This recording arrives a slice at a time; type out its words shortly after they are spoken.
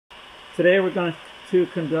Today we're going to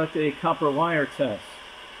conduct a copper wire test.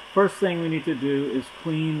 First thing we need to do is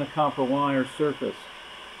clean the copper wire surface.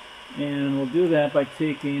 And we'll do that by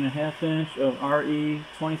taking a 1/2 inch of RE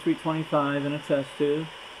 2325 in a test tube.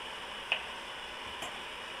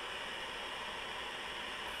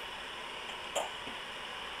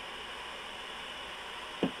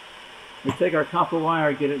 We take our copper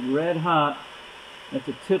wire, get it red hot at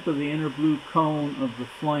the tip of the inner blue cone of the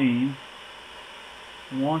flame.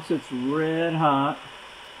 And once it's red hot,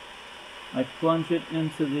 I plunge it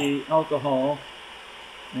into the alcohol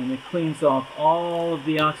and it cleans off all of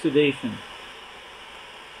the oxidation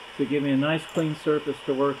to give me a nice clean surface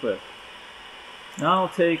to work with. Now I'll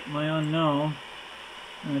take my unknown,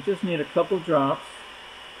 and I just need a couple drops.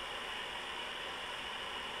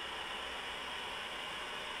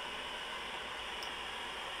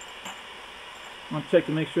 I'll check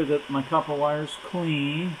to make sure that my copper wire is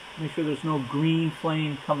clean. Make sure there's no green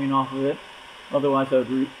flame coming off of it. Otherwise I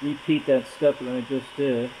would repeat that step that I just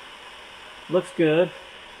did. Looks good.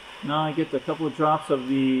 Now I get a couple of drops of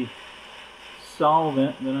the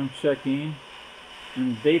solvent that I'm checking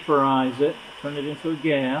and vaporize it. Turn it into a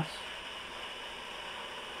gas.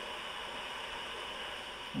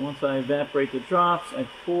 Once I evaporate the drops, I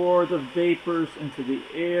pour the vapors into the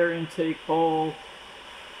air intake hole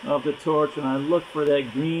of the torch, and I look for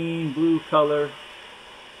that green blue color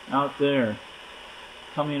out there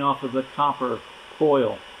coming off of the copper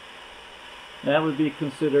coil. That would be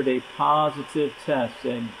considered a positive test,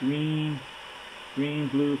 that green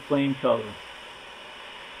blue flame color.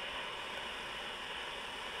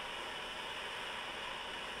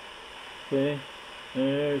 Okay,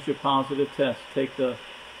 there's your positive test. Take the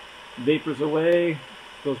vapors away,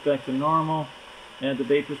 goes back to normal. Add the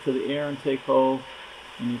vapors to the air intake hole,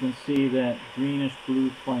 and you can see that greenish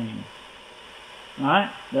blue flame.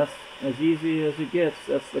 Alright, that's as easy as it gets.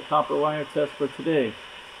 That's the copper wire test for today.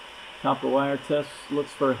 Copper wire test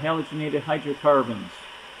looks for halogenated hydrocarbons,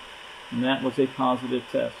 and that was a positive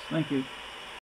test. Thank you.